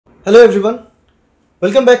Hello everyone,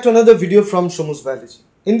 welcome back to another video from Shomu's Biology.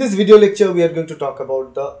 In this video lecture, we are going to talk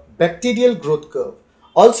about the bacterial growth curve,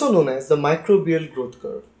 also known as the microbial growth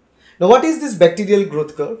curve. Now, what is this bacterial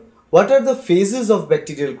growth curve? What are the phases of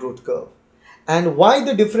bacterial growth curve? And why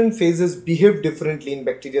the different phases behave differently in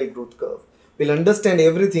bacterial growth curve? We'll understand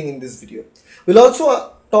everything in this video. We'll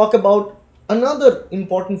also talk about another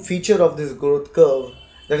important feature of this growth curve,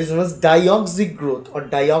 that is known as Dioxy growth or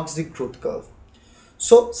Dioxy growth curve.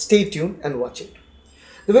 So stay tuned and watch it.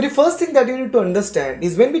 The very first thing that you need to understand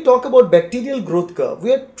is when we talk about bacterial growth curve,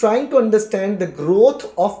 we are trying to understand the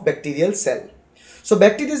growth of bacterial cell. So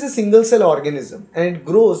bacteria is a single cell organism and it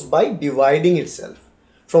grows by dividing itself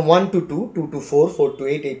from 1 to 2, 2 to 4, 4 to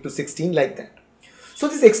 8, 8 to 16, like that. So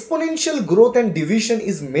this exponential growth and division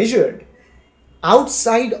is measured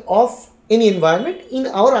outside of any environment in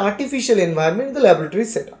our artificial environment in the laboratory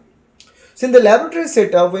setup. So in the laboratory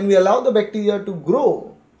setup, when we allow the bacteria to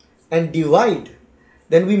grow and divide,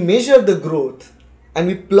 then we measure the growth and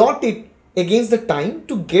we plot it against the time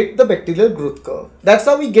to get the bacterial growth curve. That's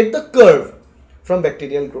how we get the curve from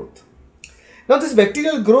bacterial growth. Now this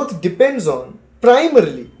bacterial growth depends on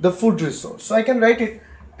primarily the food resource. So I can write it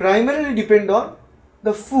primarily depend on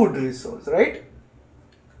the food resource, right?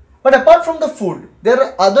 But apart from the food, there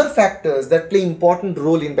are other factors that play important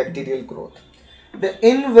role in bacterial growth. The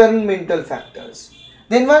environmental factors.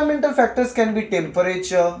 The environmental factors can be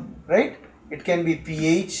temperature, right? It can be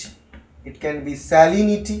pH, it can be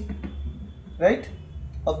salinity, right,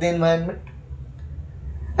 of the environment.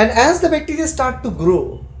 And as the bacteria start to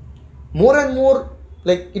grow more and more,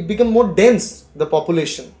 like it become more dense, the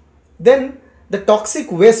population, then the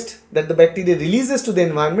toxic waste that the bacteria releases to the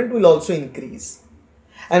environment will also increase.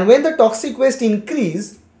 And when the toxic waste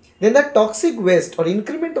increase, then that toxic waste or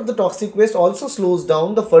increment of the toxic waste also slows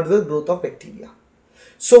down the further growth of bacteria.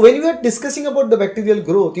 So when you are discussing about the bacterial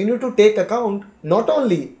growth, you need to take account not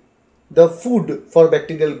only the food for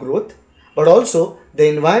bacterial growth, but also the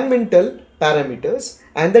environmental parameters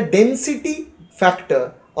and the density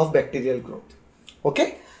factor of bacterial growth.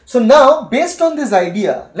 Okay. So now based on this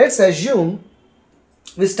idea, let's assume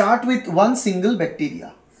we start with one single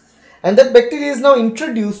bacteria and that bacteria is now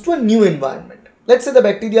introduced to a new environment. Let's say the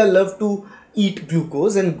bacteria love to eat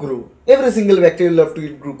glucose and grow. Every single bacteria love to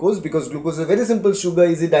eat glucose because glucose is a very simple sugar,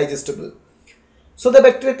 easy digestible. So the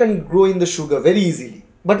bacteria can grow in the sugar very easily.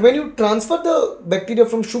 But when you transfer the bacteria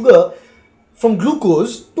from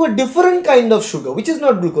glucose to a different kind of sugar, which is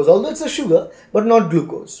not glucose, although it's a sugar, but not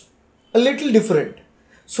glucose, a little different.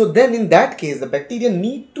 So then in that case, the bacteria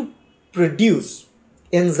need to produce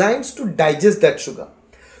enzymes to digest that sugar.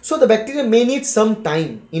 So the bacteria may need some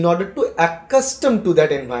time in order to accustom to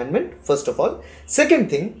that environment, first of all. Second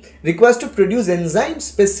thing, requires to produce enzymes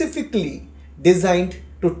specifically designed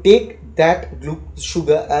to take that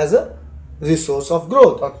sugar as a resource of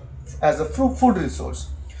growth or as a food resource.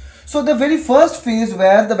 So the very first phase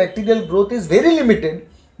where the bacterial growth is very limited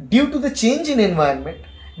due to the change in environment,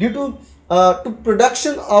 due to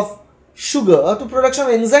production of sugar or to production of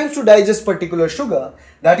enzymes to digest particular sugar,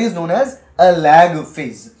 that is known as a lag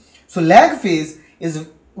phase. So lag phase is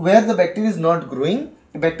where the bacteria is not growing,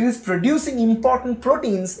 the bacteria is producing important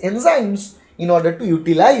proteins, enzymes in order to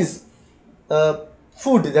utilize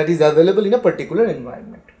food that is available in a particular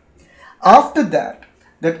environment. After that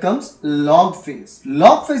comes log phase.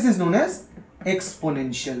 Log phase is known as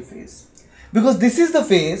exponential phase because this is the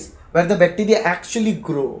phase where the bacteria actually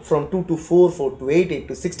grow from 2 to 4, 4 to 8, 8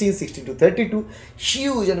 to 16, 16 to 32,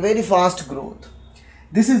 huge and very fast growth.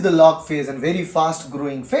 This is the log phase and very fast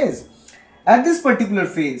growing phase. At this particular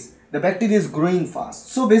phase, the bacteria is growing fast.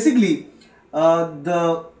 So basically,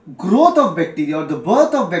 the growth of bacteria or the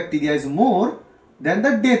birth of bacteria is more than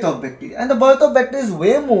the death of bacteria. And the birth of bacteria is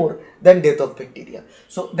way more than death of bacteria.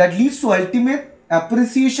 So that leads to ultimate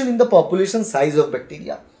appreciation in the population size of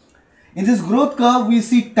bacteria. In this growth curve, we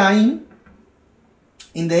see time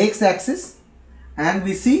in the x-axis and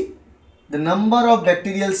we see the number of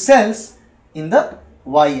bacterial cells in the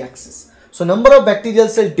y-axis. So number of bacterial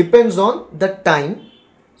cells depends on the time.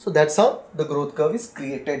 So that's how the growth curve is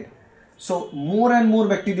created. So more and more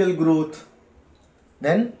bacterial growth,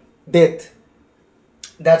 then death.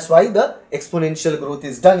 That's why the exponential growth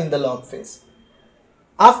is done in the log phase.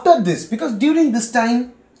 After this, because during this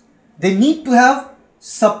time, they need to have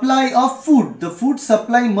supply of food. The food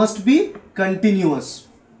supply must be continuous,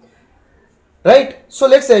 right? So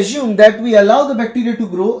let's assume that we allow the bacteria to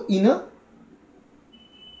grow in a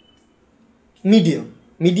medium.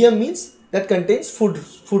 Medium means that contains food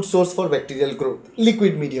source for bacterial growth,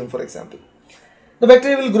 liquid medium for example. The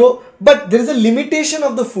bacteria will grow, but there is a limitation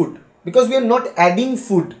of the food because we are not adding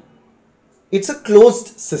food. It's a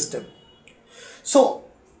closed system. So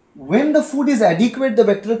when the food is adequate, the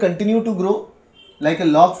bacteria continue to grow like a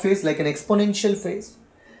log phase, like an exponential phase.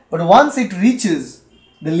 But once it reaches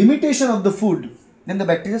the limitation of the food, then the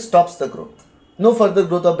bacteria stops the growth. No further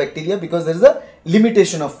growth of bacteria because there is a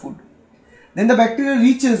limitation of food. Then the bacteria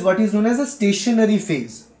reaches what is known as a stationary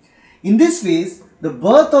phase. In this phase, the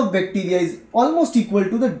birth of bacteria is almost equal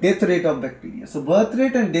to the death rate of bacteria. So birth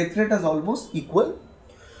rate and death rate is almost equal.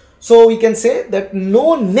 So we can say that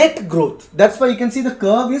no net growth. That's why you can see the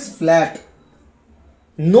curve is flat.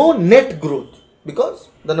 No net growth because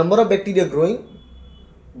the number of bacteria growing,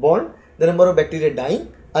 born, the number of bacteria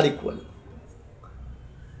dying are equal.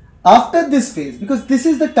 After this phase, because this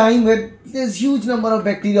is the time where there's huge number of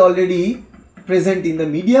bacteria already present in the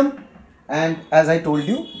medium, and as I told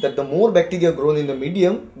you that the more bacteria grown in the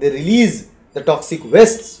medium, they release the toxic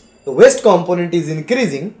wastes. The waste component is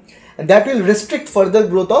increasing and that will restrict further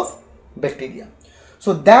growth of bacteria.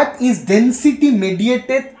 So that is density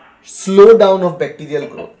mediated slowdown of bacterial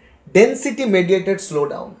growth. Density mediated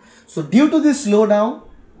slowdown. So due to this slowdown,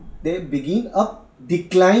 they begin a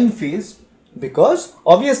decline phase because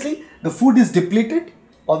obviously the food is depleted.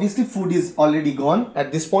 Obviously food is already gone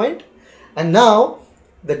at this point, and now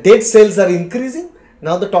the dead cells are increasing.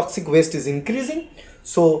 Now the toxic waste is increasing.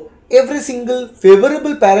 So every single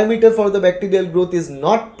favorable parameter for the bacterial growth is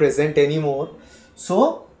not present anymore.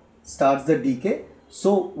 So starts the decay.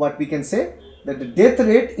 So what we can say that the death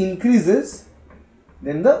rate increases,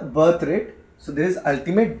 then the birth rate. So there is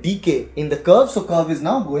ultimate decay in the curve. So curve is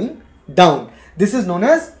now going down. This is known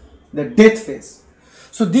as the death phase.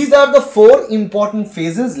 So these are the four important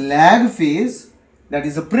phases: lag phase, that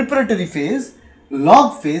is a preparatory phase;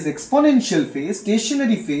 log phase, exponential phase;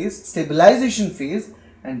 stationary phase, stabilization phase;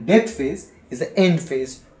 and death phase is the end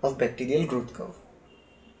phase of bacterial growth curve.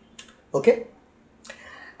 Okay.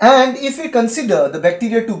 And if we consider the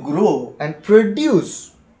bacteria to grow and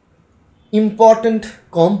produce important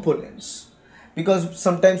components, because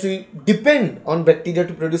sometimes we depend on bacteria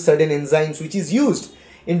to produce certain enzymes which is used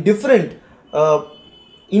in different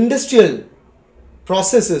industrial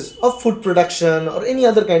processes of food production or any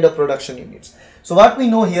other kind of production units. So what we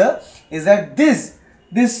know here is that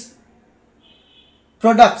this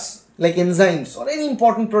products like enzymes or any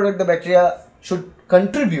important product the bacteria should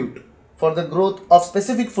contribute for the growth of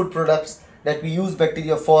specific food products that we use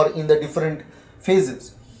bacteria for in the different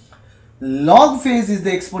phases. Log phase is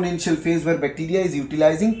the exponential phase where bacteria is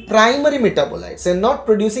utilizing primary metabolites and not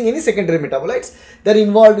producing any secondary metabolites. They are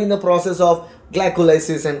involved in the process of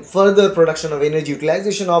glycolysis and further production of energy,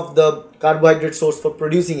 utilization of the carbohydrate source for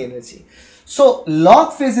producing energy. So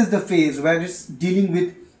log phase is the phase where it's dealing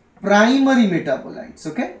with primary metabolites,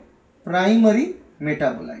 okay? Primary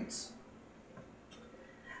metabolites.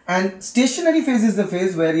 And stationary phase is the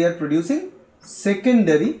phase where you are producing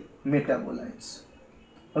secondary metabolites,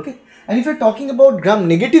 okay? And if you are talking about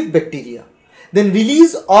gram-negative bacteria, then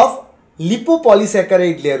release of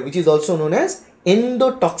lipopolysaccharide layer, which is also known as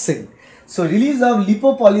endotoxin. So release of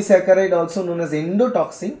lipopolysaccharide, also known as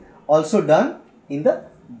endotoxin, also done in the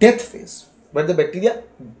death phase, where the bacteria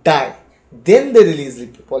die. Then they release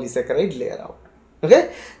lipopolysaccharide layer out.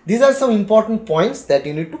 Okay, these are some important points that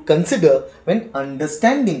you need to consider when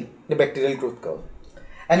understanding the bacterial growth curve.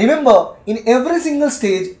 And remember, in every single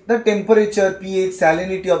stage, the temperature, pH,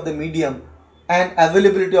 salinity of the medium and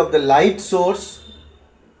availability of the light source,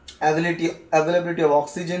 availability of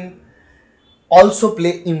oxygen also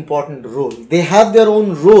play important role. They have their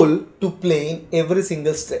own role to play in every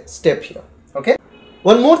single step here. Okay.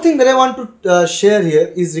 One more thing that I want to share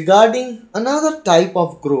here is regarding another type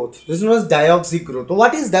of growth. This is known as Dioxy growth.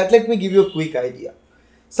 What is that? Let me give you a quick idea.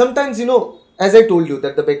 Sometimes, you know, as I told you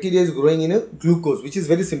that the bacteria is growing in a glucose, which is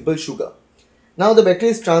very simple sugar. Now the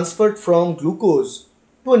bacteria is transferred from glucose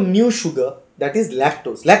to a new sugar, that is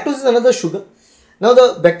lactose. Lactose is another sugar. Now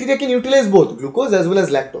the bacteria can utilize both glucose as well as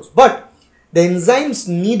lactose, but the enzymes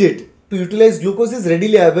needed to utilize glucose is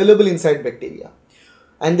readily available inside bacteria.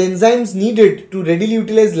 And the enzymes needed to readily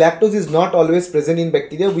utilize lactose is not always present in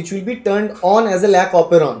bacteria, which will be turned on as a lac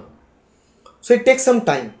operon. So it takes some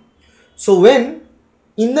time. So when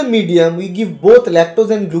in the medium we give both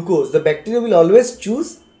lactose and glucose, the bacteria will always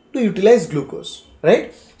choose to utilize glucose,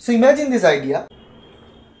 right? So imagine this idea.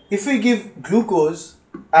 If we give glucose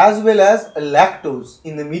as well as a lactose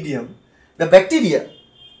in the medium, the bacteria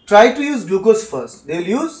try to use glucose first. They will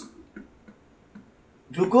use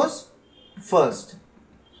glucose first.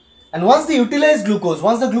 And once they utilize glucose,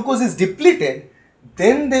 once the glucose is depleted,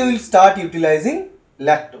 then they will start utilizing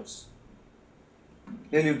lactose.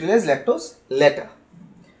 They will utilize lactose later.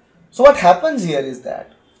 So what happens here is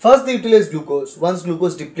that First they utilize glucose. Once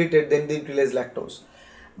glucose depleted, then they utilize lactose.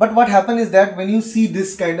 But what happens is that when you see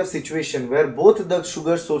this kind of situation where both the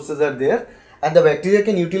sugar sources are there and the bacteria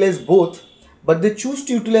can utilize both, but they choose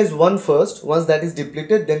to utilize one first, once that is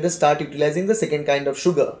depleted, then they start utilizing the second kind of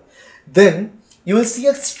sugar. Then you will see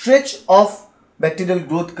a stretch of bacterial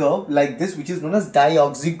growth curve like this, which is known as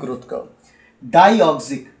Dioxy growth curve.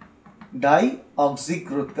 Dioxy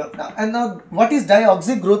growth curve. Now what is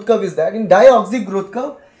Dioxy growth curve is that in Dioxy growth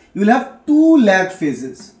curve, you will have two lag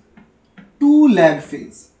phases. Two lag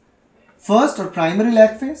phase. First or primary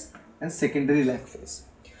lag phase and secondary lag phase.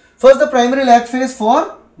 First the primary lag phase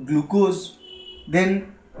for glucose,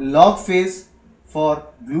 then log phase for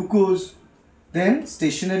glucose, then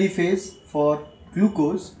stationary phase for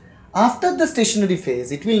glucose. After the stationary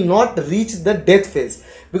phase, it will not reach the death phase,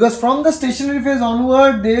 because from the stationary phase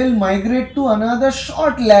onward, they will migrate to another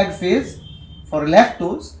short lag phase for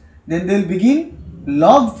lactose, then they will begin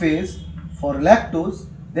log phase for lactose,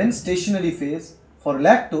 then stationary phase for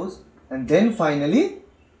lactose, and then finally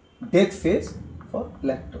death phase for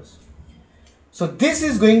lactose. So this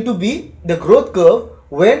is going to be the growth curve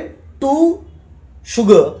when two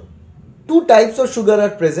types of sugar are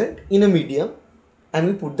present in a medium and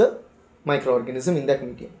we put the microorganism in that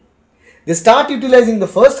medium. They start utilizing the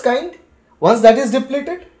first kind. Once that is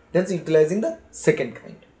depleted, then utilizing the second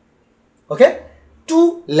kind. Okay?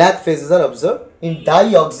 Two lag phases are observed in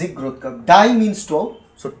Dioxy growth curve. Di means 12.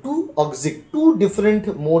 So two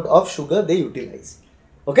different mode of sugar they utilize.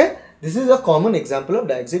 Okay? This is a common example of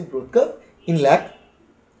Dioxy growth curve in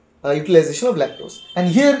utilization of lactose. And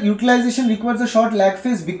here utilization requires a short lag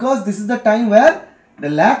phase because this is the time where the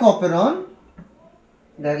lag operon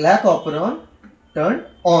turned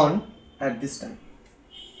on at this time.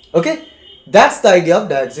 Okay, that's the idea of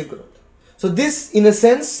Dioxy growth. So this in a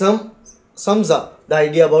sense sums up the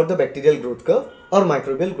idea about the bacterial growth curve or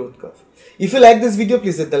microbial growth curve. If you like this video,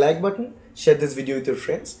 please hit the like button, share this video with your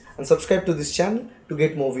friends and subscribe to this channel to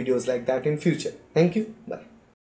get more videos like that in future. Thank you. Bye.